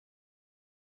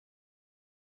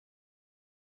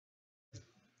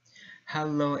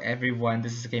Hello everyone,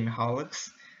 this is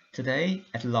Gameholics. Today,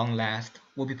 at long last,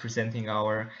 we'll be presenting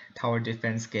our tower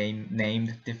defense game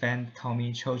named Defend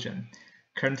Tommy Trojan,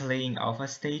 currently in alpha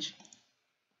stage.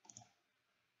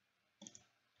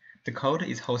 The code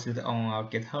is hosted on our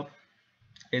GitHub.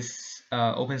 It's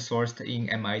open sourced in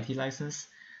MIT license.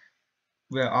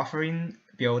 We're offering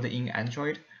build in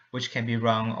Android, which can be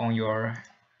run on your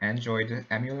Android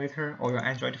emulator or your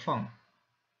Android phone.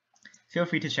 Feel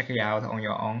free to check it out on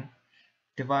your own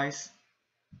device.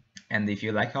 And if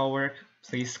you like our work,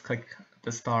 please click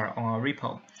the star on our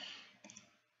repo.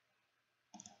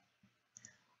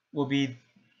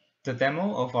 The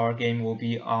demo of our game will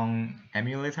be on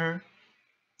emulator.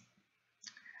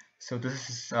 So this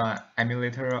is an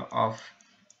emulator of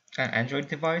an Android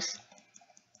device.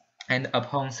 And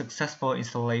upon successful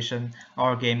installation,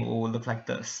 our game will look like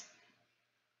this.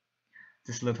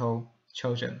 This little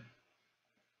Trojan.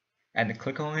 And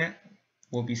click on it,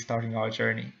 we'll be starting our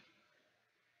journey.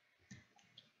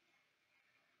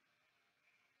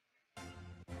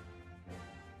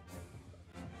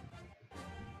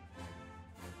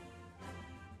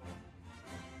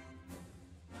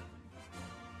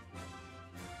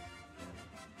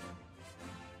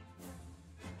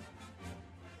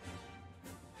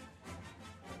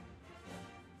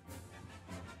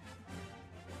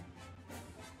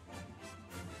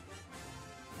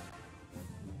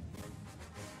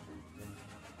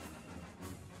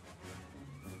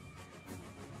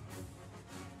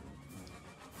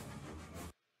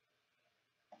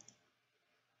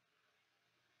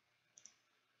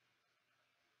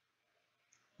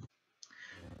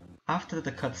 After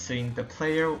the cutscene, the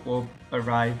player will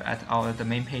arrive at the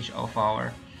main page of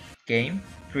our game,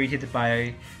 greeted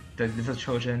by the little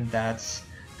Trojan that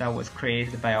was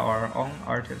created by our own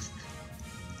artist.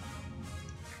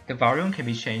 The volume can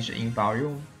be changed in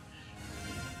volume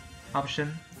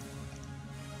option.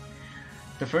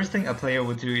 The first thing a player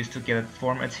will do is to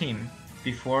form a team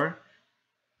before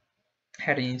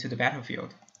heading into the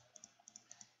battlefield.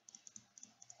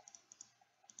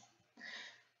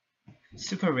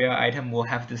 Super rare item will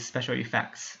have these special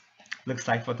effects. Looks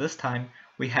like for this time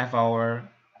we have our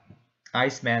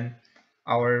Iceman,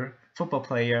 our football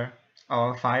player,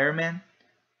 our fireman,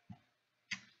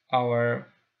 our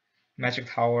magic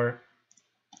tower.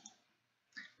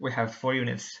 We have 4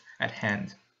 units at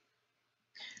hand.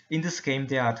 In this game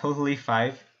there are totally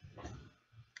 5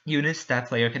 units that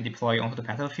player can deploy onto the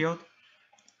battlefield.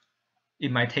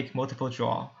 It might take multiple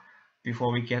draw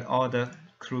before we get all the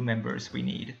crew members we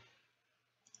need.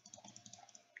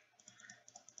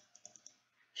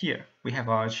 Here we have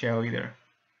our cheerleader.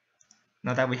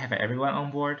 Now that we have everyone on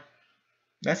board,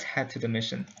 let's head to the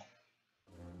mission.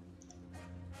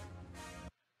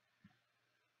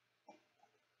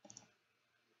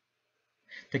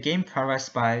 The game progresses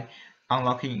by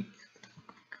completing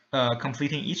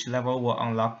each level will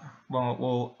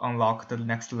unlock the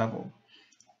next level.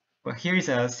 But here is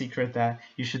a secret that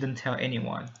you shouldn't tell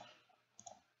anyone.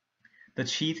 The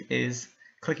cheat is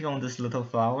clicking on this little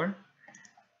flower.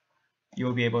 You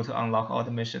will be able to unlock all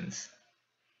the missions.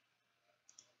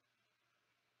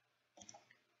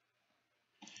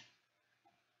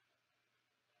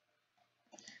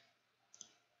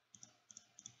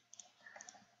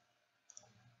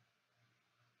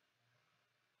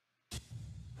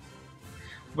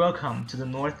 Welcome to the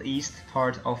northeast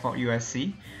part of our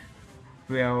USC,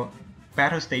 where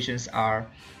battle stations are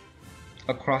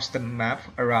across the map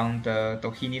around the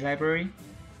Doheny library.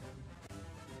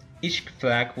 Each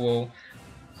flag will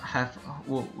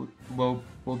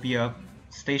be a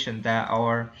station that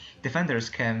our defenders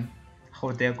can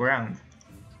hold their ground.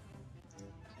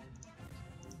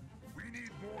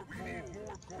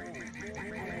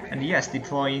 And yes,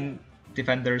 deploying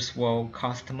defenders will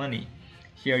cost money.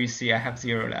 Here you see I have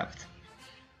 0 left.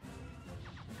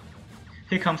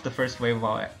 Here comes the first wave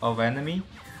of enemy.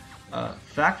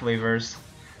 Flag wavers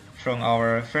from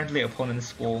our friendly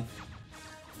opponents will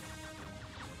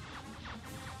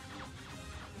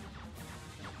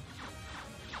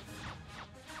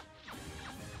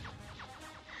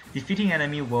defeating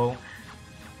enemy will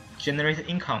generate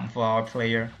income for our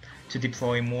player to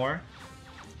deploy more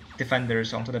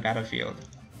defenders onto the battlefield.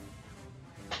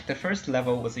 The first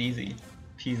level was easy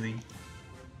peasy.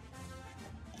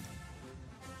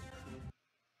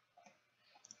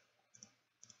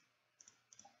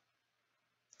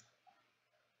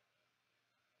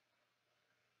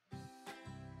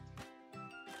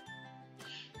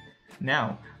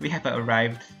 Now we have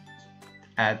arrived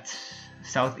at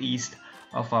southeast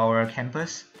of our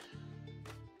campus.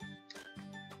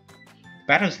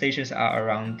 Battle stations are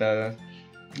around the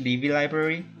Levy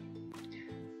library.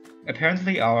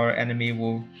 Apparently our enemy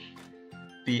will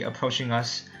be approaching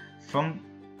us from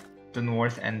the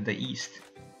north and the east.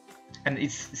 And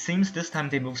it seems this time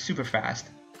they move super fast.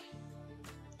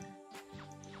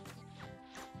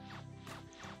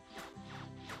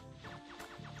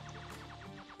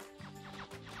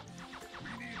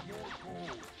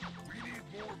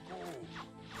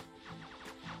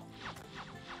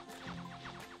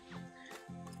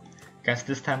 Guess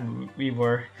this time we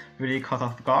were really caught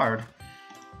off guard.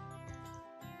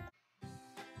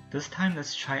 This time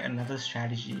let's try another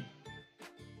strategy.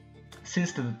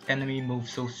 Since the enemy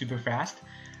moves so super fast,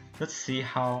 let's see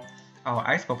how our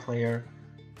ice ball player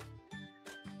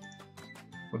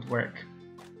would work.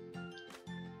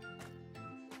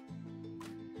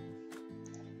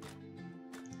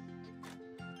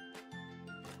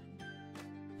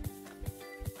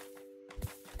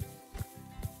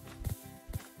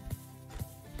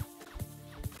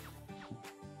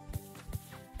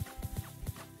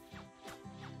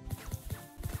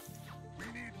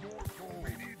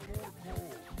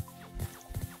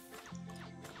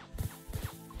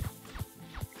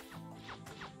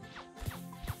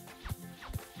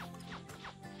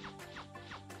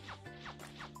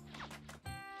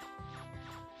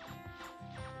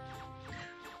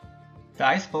 The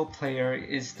ice ball player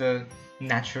is the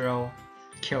natural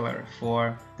killer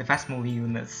for the fast moving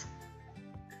units,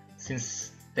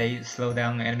 since they slow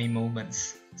down enemy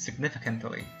movements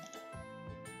significantly.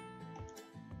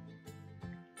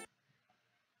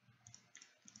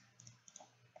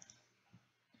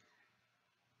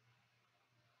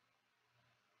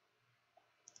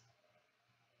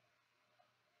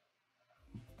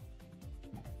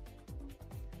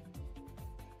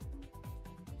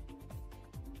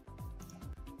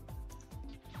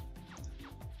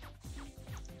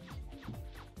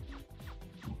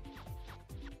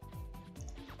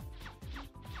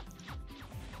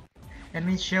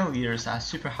 Enemy cheerleaders are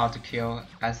super hard to kill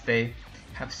as they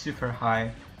have super high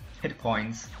hit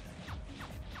points.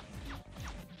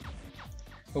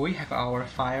 But we have our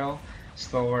file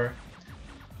slower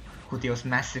who deals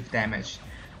massive damage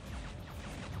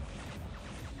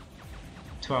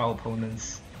to our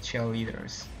opponent's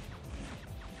cheerleaders.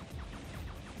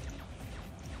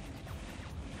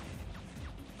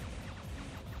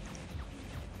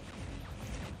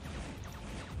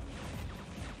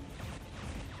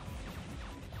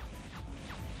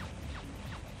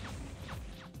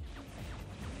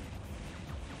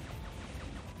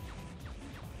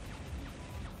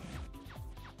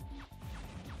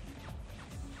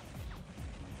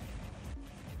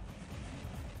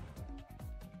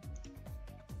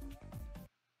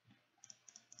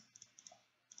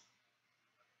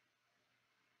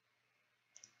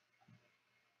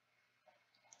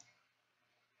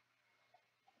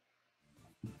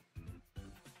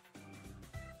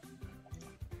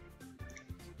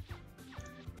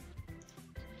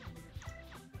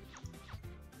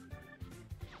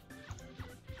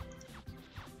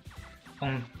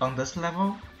 On this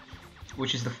level,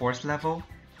 which is the 4th level,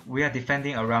 we are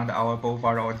defending around our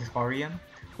Boulevard Auditorium,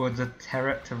 where the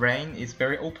terrain is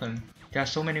very open. There are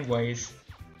so many ways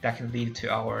that can lead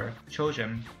to our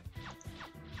children.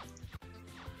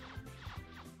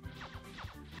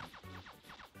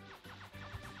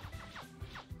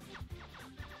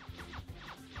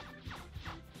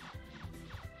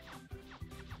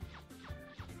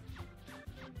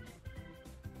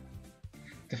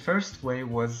 The first way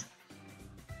was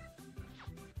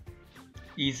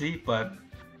easy, but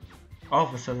all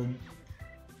of a sudden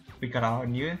we got our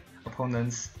new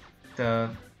opponents,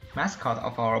 the mascot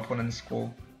of our opponent's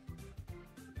school.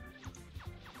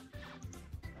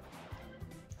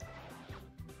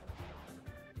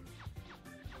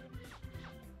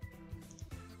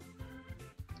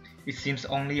 It seems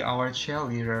only our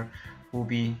cheerleader will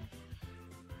be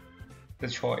the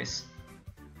choice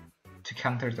to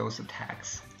counter those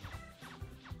attacks.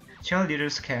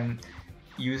 Cheerleaders can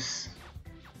use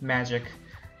magic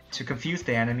to confuse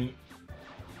the enemy.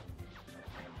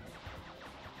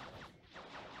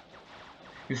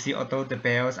 You see, although the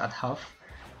bears are tough,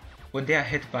 when they are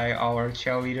hit by our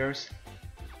cheerleaders,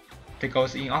 they go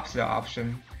in opposite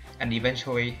option and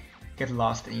eventually get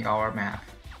lost in our map.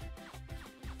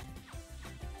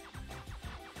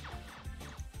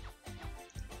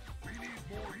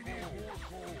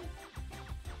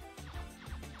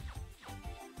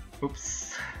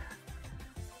 Oops.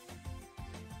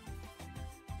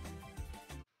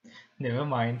 Never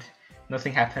mind,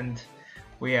 nothing happened.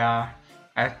 We are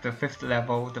at the 5th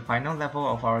level, the final level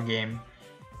of our game.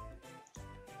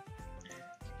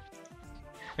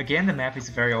 Again, the map is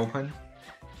very open.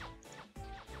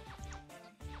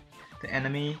 The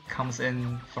enemy comes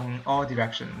in from all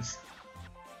directions.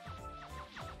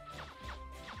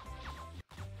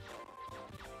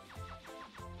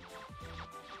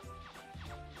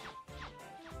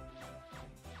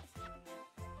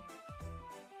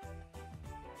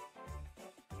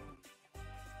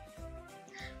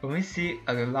 When we see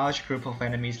a large group of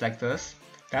enemies like this,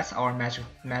 that's our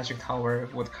magic tower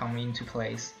would come into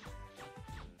place.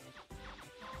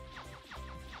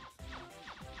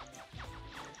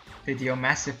 They deal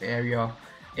massive area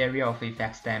of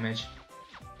effects damage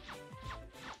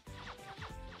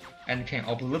and can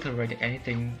obliterate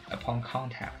anything upon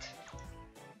contact.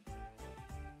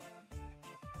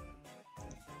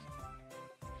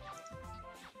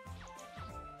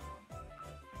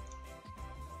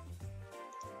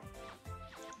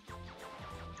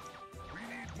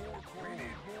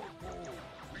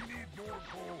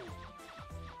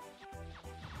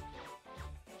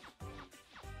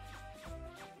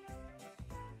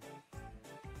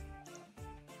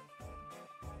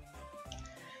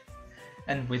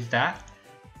 And with that,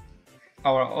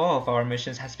 all of our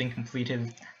missions has been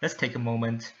completed. Let's take a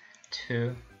moment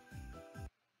to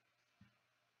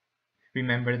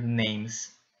remember the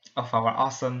names of our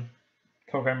awesome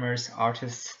programmers,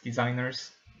 artists,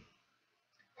 designers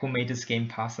who made this game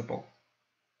possible.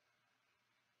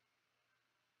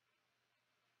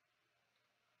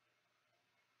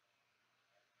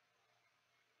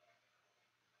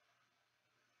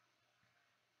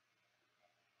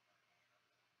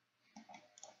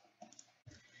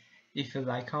 If you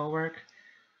like our work,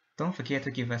 don't forget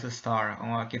to give us a star on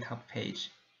our GitHub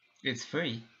page. It's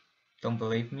free. Don't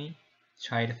believe me?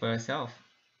 Try it for yourself.